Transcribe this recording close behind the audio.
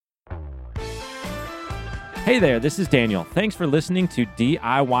Hey there, this is Daniel. Thanks for listening to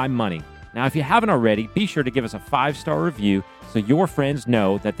DIY Money. Now, if you haven't already, be sure to give us a 5-star review so your friends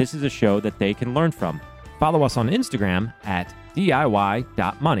know that this is a show that they can learn from. Follow us on Instagram at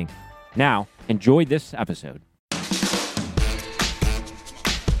DIY.money. Now, enjoy this episode.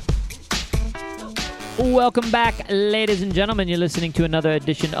 Welcome back, ladies and gentlemen. You're listening to another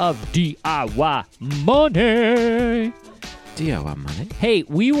edition of DIY Money. DIY Money? Hey,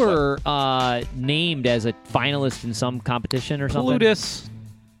 we were named as a finalist in some competition or something.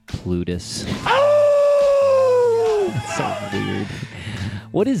 Plutus. Oh! That's so weird.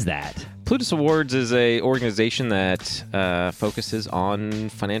 What is that? Plutus Awards is a organization that focuses on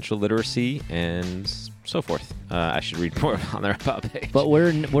financial literacy and so forth. I should read more on their about page. But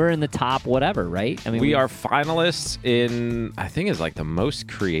we're in the top whatever, right? I mean, we are finalists in, I think, is like the most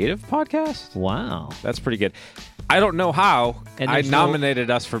creative podcast. Wow, that's pretty good. I don't know how. And I nominated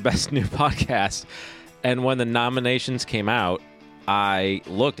us for Best New Podcast, and when the nominations came out, I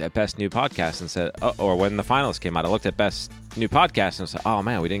looked at Best New Podcast and said, or when the finalists came out, I looked at Best New Podcast and said, "Oh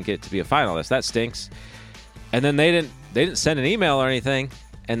man, we didn't get to be a finalist. That stinks." And then they didn't send an email or anything.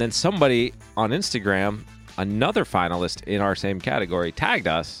 And then somebody on Instagram, another finalist in our same category, tagged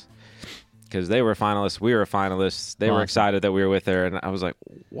us because they were finalists. We were finalists. They were excited that we were with her. And I was like,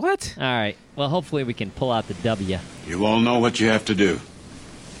 what? All right. Well, hopefully we can pull out the W. You all know what you have to do.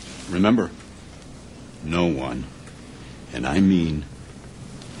 Remember, no one, and I mean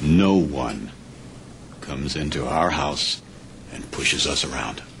no one, comes into our house and pushes us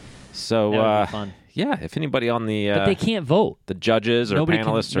around. So, that would be fun. Yeah, if anybody on the but they can't vote. The judges or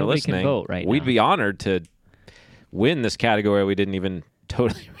panelists are listening, can vote right we'd now. be honored to win this category. We didn't even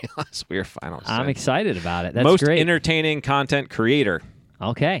totally realize we were finalists. I'm excited about it. That's most great. entertaining content creator.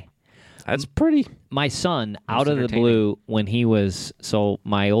 Okay. That's pretty. My son, out of the blue, when he was, so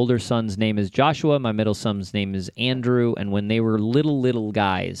my older son's name is Joshua, my middle son's name is Andrew, and when they were little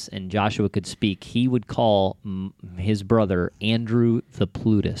guys and Joshua could speak, he would call his brother Andrew the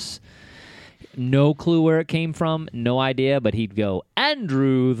Plutus. No clue where it came from, no idea, but he'd go,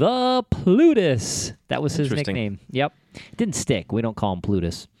 Andrew the Plutus. That was his nickname. Yep. It didn't stick. We don't call him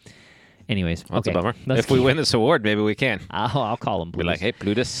Plutus. Anyways, well, that's okay. a bummer. If we win this award, maybe we can. I'll call him Plutus. Be like, hey,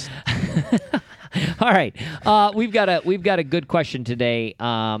 Plutus. All right, we've got a good question today.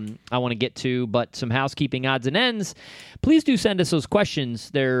 I want to get to, but some housekeeping odds and ends. Please do send us those questions.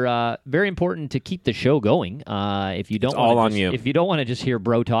 They're very important to keep the show going. If you don't, If you don't want to just hear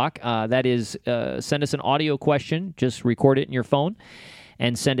bro talk, that is, send us an audio question. Just record it in your phone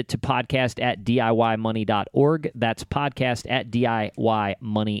and send it to podcast@DIYmoney.org. That's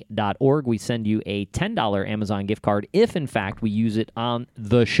podcast@DIYmoney.org. We send you a $10 Amazon gift card if, in fact, we use it on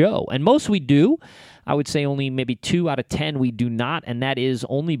the show. And most we do. I would say only maybe 2 out of 10 we do not, and that is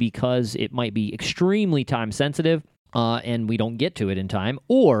only because it might be extremely time-sensitive and we don't get to it in time,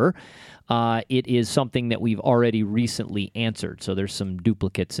 or it is something that we've already recently answered. So there's some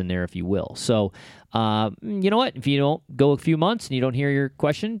duplicates in there, if you will. So you know what? If you don't go a few months and you don't hear your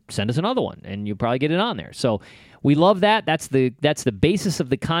question, send us another one, and you'll probably get it on there. So we love that. That's the basis of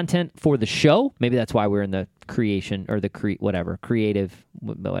the content for the show. Maybe that's why we're in the creation or the creative,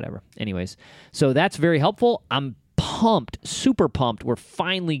 whatever. Anyways, so that's very helpful. I'm pumped, super pumped. We're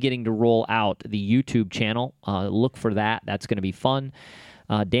finally getting to roll out the YouTube channel. Look for that. That's going to be fun.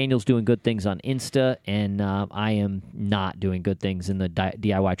 Daniel's doing good things on Insta, and I am not doing good things in the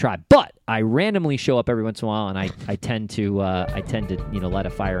DIY tribe. But I randomly show up every once in a while, and I tend to light a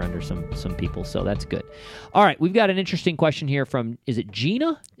fire under some people. So that's good. All right, we've got an interesting question here from, is it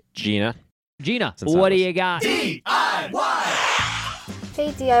Gina? Gina, what do you got? DIY.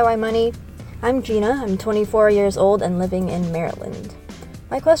 Hey, DIY Money. I'm Gina. I'm 24 years old and living in Maryland.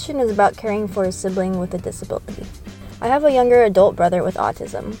 My question is about caring for a sibling with a disability. I have a younger adult brother with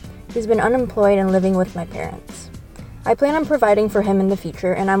autism. He's been unemployed and living with my parents. I plan on providing for him in the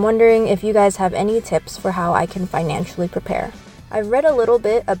future, and I'm wondering if you guys have any tips for how I can financially prepare. I've read a little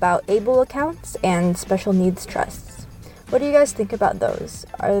bit about ABLE accounts and special needs trusts. What do you guys think about those?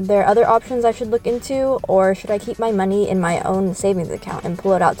 Are there other options I should look into, or should I keep my money in my own savings account and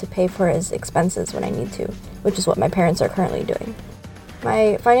pull it out to pay for his expenses when I need to, which is what my parents are currently doing?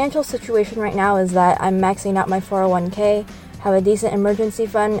 My financial situation right now is that I'm maxing out my 401k, have a decent emergency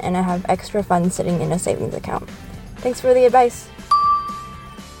fund, and I have extra funds sitting in a savings account. Thanks for the advice.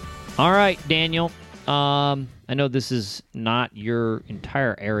 All right, Daniel. I know this is not your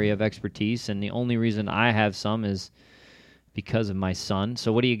entire area of expertise, and the only reason I have some is because of my son.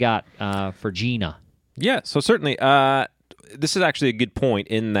 So what do you got for Gina? Yeah, so certainly this is actually a good point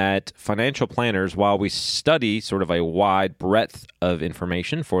in that financial planners, while we study sort of a wide breadth of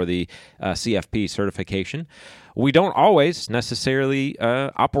information for the CFP certification, we don't always necessarily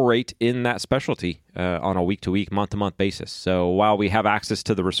operate in that specialty on a week-to-week, month-to-month basis. So while we have access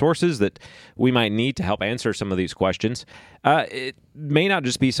to the resources that we might need to help answer some of these questions, it may not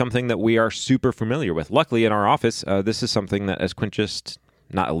just be something that we are super familiar with. Luckily, in our office, this is something that, as Quint just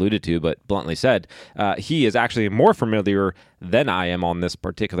not alluded to, but bluntly said, he is actually more familiar than I am on this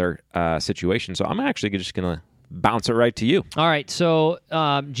particular situation. So I'm actually just going to bounce it right to you. All right. So,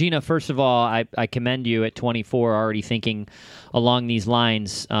 Gina, first of all, I commend you at 24 already thinking along these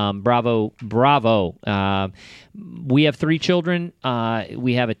lines. Bravo. We have 3 children.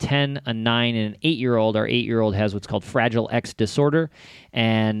 We have a 10, a 9, and an 8-year-old. Our 8-year-old has what's called Fragile X disorder,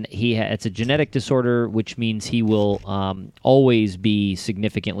 and it's a genetic disorder, which means he will always be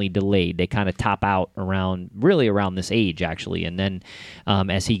significantly delayed. They kind of top out around this age, actually, and then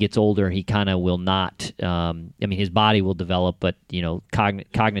as he gets older, he kind of will not. His body will develop, but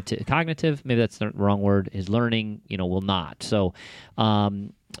cognitive. Maybe that's the wrong word. His learning, will not. So.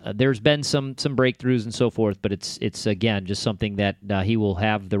 There's been some breakthroughs and so forth, but it's again just something that he will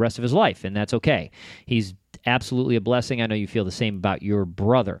have the rest of his life, and that's okay. He's absolutely a blessing. I know you feel the same about your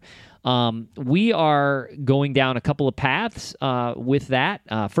brother. We are going down a couple of paths with that.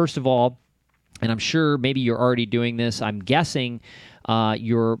 First of all, and I'm sure maybe you're already doing this, I'm guessing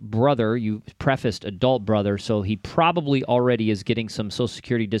your brother, you prefaced adult brother, so he probably already is getting some Social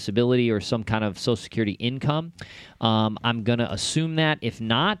Security disability or some kind of Social Security income. I'm going to assume that. If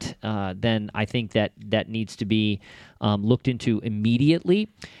not, then I think that needs to be looked into immediately.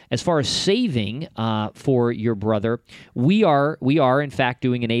 As far as saving for your brother, we are in fact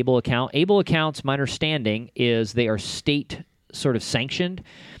doing an ABLE account. ABLE accounts, my understanding, is they are state sort of sanctioned,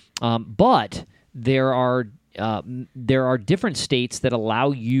 but there are different states that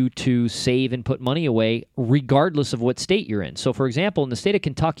allow you to save and put money away regardless of what state you're in. So, for example, in the state of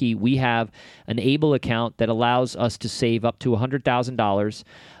Kentucky, we have an ABLE account that allows us to save up to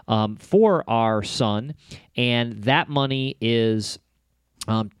 $100,000 for our son, and that money is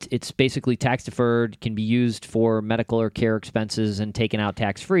it's basically tax deferred, can be used for medical or care expenses and taken out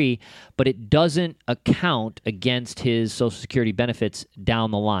tax free, but it doesn't account against his Social Security benefits down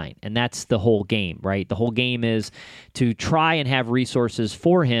the line. And that's the whole game, right? The whole game is to try and have resources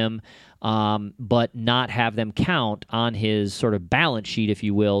for him, but not have them count on his sort of balance sheet, if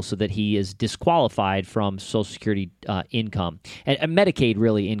you will, so that he is disqualified from Social Security income. And Medicaid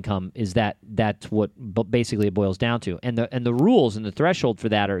really income is that's what basically it boils down to. And the rules and the threshold for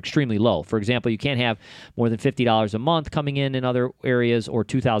that are extremely low. For example, you can't have more than $50 a month coming in other areas or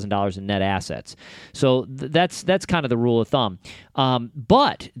 $2,000 in net assets. So that's kind of the rule of thumb.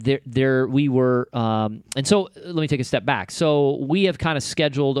 But there we were, and so let me take a step back. So we have kind of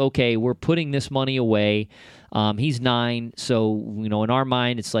scheduled, okay, we're putting this money away. He's 9, so in our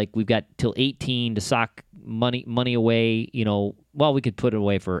mind, it's like we've got till 18 to sock money away. Well, we could put it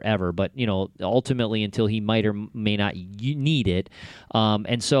away forever, but ultimately until he might or may not need it.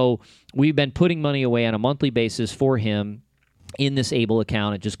 And so we've been putting money away on a monthly basis for him in this ABLE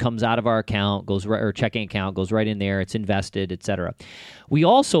account. It just comes out of our account, or checking account, goes right in there. It's invested, etc. We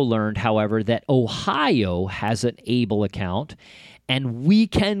also learned, however, that Ohio has an ABLE account, and we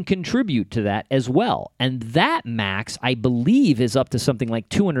can contribute to that as well. And that max, I believe, is up to something like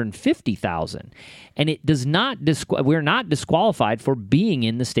 $250,000. And it does not we're not disqualified for being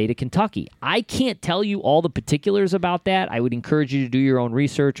in the state of Kentucky. I can't tell you all the particulars about that. I would encourage you to do your own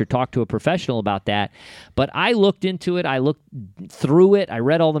research or talk to a professional about that. But I looked into it. I looked through it. I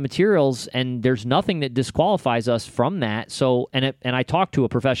read all the materials, and there's nothing that disqualifies us from that. So, and I talked to a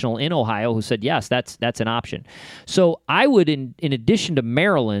professional in Ohio who said, yes, that's an option. So I would, in addition to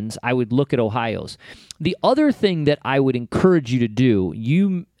Maryland's, I would look at Ohio's. The other thing that I would encourage you to do,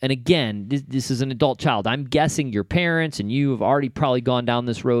 and again, this is an adult child. I'm guessing your parents and you have already probably gone down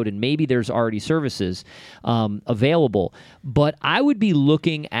this road, and maybe there's already services available. But I would be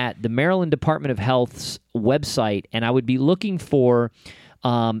looking at the Maryland Department of Health's website, and I would be looking for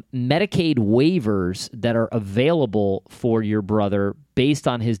Medicaid waivers that are available for your brother based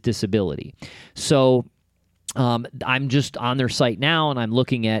on his disability. So I'm just on their site now, and I'm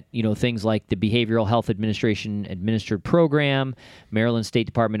looking at things like the Behavioral Health Administration administered program, Maryland State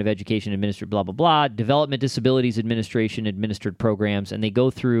Department of Education administered blah blah blah, Development Disabilities Administration administered programs, and they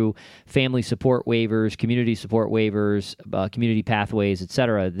go through family support waivers, community support waivers, community pathways,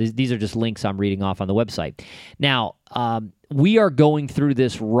 etc. These are just links I'm reading off on the website. Now, we are going through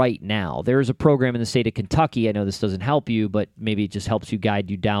this right now. There's a program in the state of Kentucky. I know this doesn't help you, but maybe it just helps you guide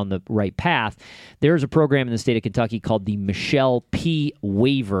you down the right path. There's a program in the state of Kentucky called the Michelle P.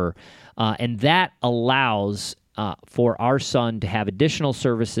 Waiver, and that allows for our son to have additional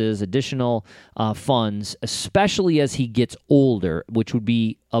services, additional funds, especially as he gets older, which would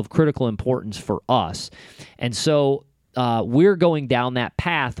be of critical importance for us. And so we're going down that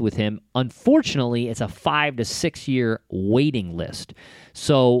path with him. Unfortunately, it's a 5 to 6 year waiting list.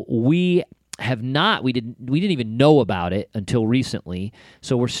 So we didn't even know about it until recently.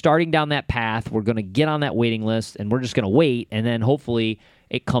 So we're starting down that path. We're going to get on that waiting list, and we're just going to wait, and then hopefully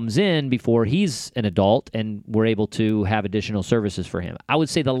it comes in before he's an adult and we're able to have additional services for him. I would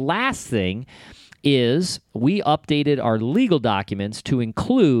say the last thing is we updated our legal documents to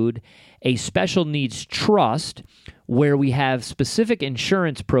include a special needs trust where we have specific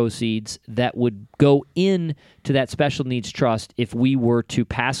insurance proceeds that would go into that special needs trust if we were to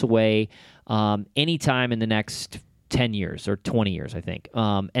pass away anytime in the next 10 years or 20 years, I think.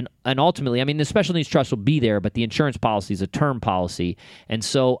 And ultimately, I mean, the special needs trust will be there, but the insurance policy is a term policy. And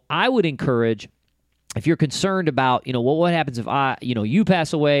so I would encourage, if you're concerned about, what happens if you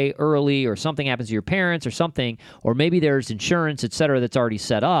pass away early or something happens to your parents or something, or maybe there's insurance, et cetera, that's already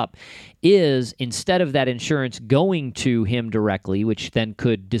set up, is instead of that insurance going to him directly, which then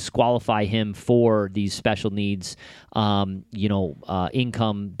could disqualify him for these special needs,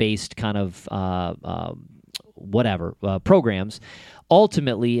 income-based kind of programs,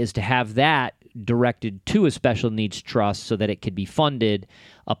 ultimately is to have that directed to a special needs trust so that it could be funded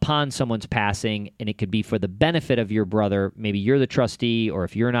upon someone's passing, and it could be for the benefit of your brother. Maybe you're the trustee, or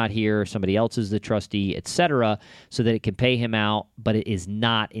if you're not here, somebody else is the trustee, etc., so that it can pay him out, but it is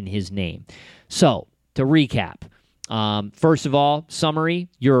not in his name. So, to recap, first of all, summary,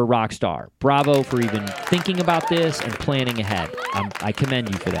 you're a rock star. Bravo for even thinking about this and planning ahead. I commend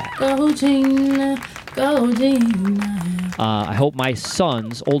you for that. Go Gina, go Gina. I hope my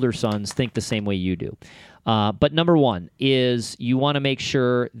older sons, think the same way you do. But number one is you want to make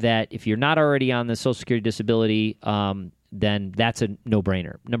sure that if you're not already on the Social Security disability, then that's a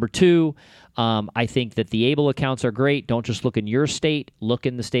no-brainer. Number two, I think that the ABLE accounts are great. Don't just look in your state, look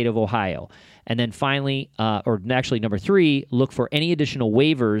in the state of Ohio. And then finally, number three, look for any additional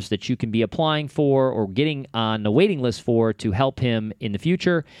waivers that you can be applying for or getting on the waiting list for to help him in the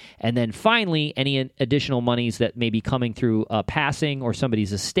future. And then finally, any additional monies that may be coming through passing or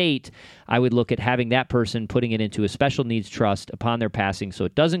somebody's estate, I would look at having that person putting it into a special needs trust upon their passing, so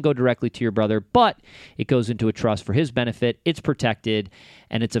it doesn't go directly to your brother, but it goes into a trust for his benefit. It's protected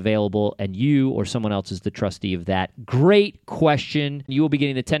and it's available, and you or someone else is the trustee of that. Great question. You will be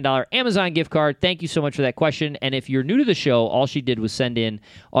getting the $10 Amazon gift card. Thank you so much for that question. And if you're new to the show, all she did was send in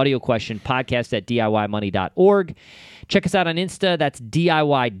audio question, podcast@DIYmoney.org. Check us out on Insta. That's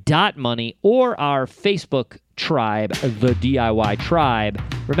DIY.money, or our Facebook tribe, the DIY Tribe.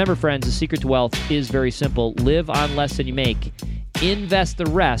 Remember, friends, the secret to wealth is very simple. Live on less than you make. Invest the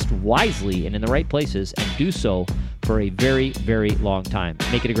rest wisely and in the right places, and do so for a very, very long time.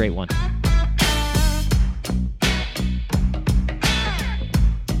 Make it a great one.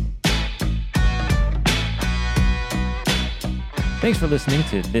 Thanks for listening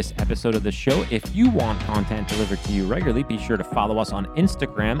to this episode of the show. If you want content delivered to you regularly, be sure to follow us on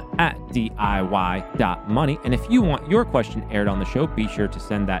Instagram @DIY.money. And if you want your question aired on the show, be sure to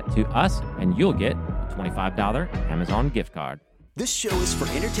send that to us, and you'll get a $25 Amazon gift card. This show is for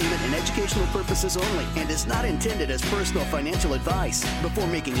entertainment and educational purposes only and is not intended as personal financial advice. Before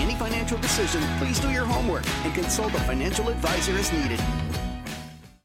making any financial decision, please do your homework and consult a financial advisor as needed.